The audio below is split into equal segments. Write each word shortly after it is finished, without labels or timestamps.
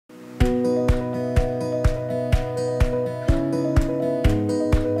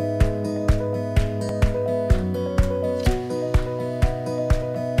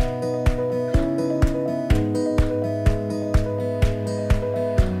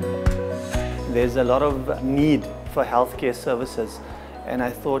There's a lot of need for healthcare services, and I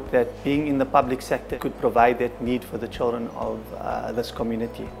thought that being in the public sector could provide that need for the children of this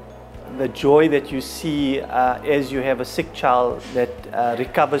community. The joy that you see as you have a sick child that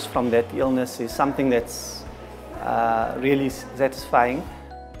recovers from that illness is something that's really satisfying.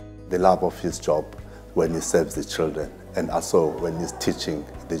 The love of his job when he serves the children, and also when he's teaching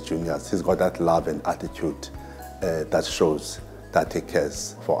the juniors, he's got that love and attitude that shows that he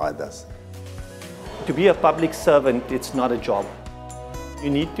cares for others. To be a public servant, it's not a job.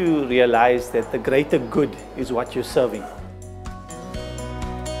 You need to realize that the greater good is what you're serving.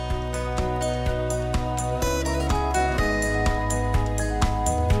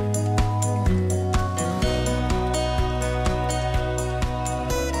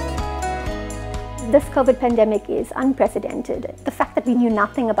 This COVID pandemic is unprecedented. The fact that we knew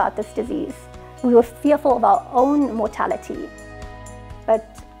nothing about this disease, we were fearful of our own mortality.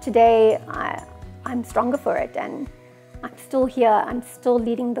 But today, I'm stronger for it, and I'm still here. I'm still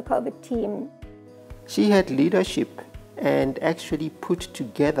leading the COVID team. She had leadership and actually put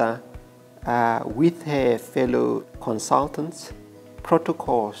together with her fellow consultants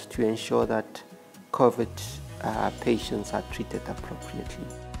protocols to ensure that COVID patients are treated appropriately.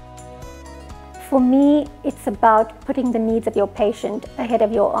 For me, it's about putting the needs of your patient ahead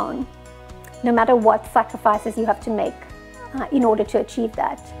of your own, no matter what sacrifices you have to make in order to achieve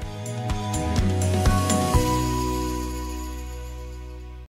that.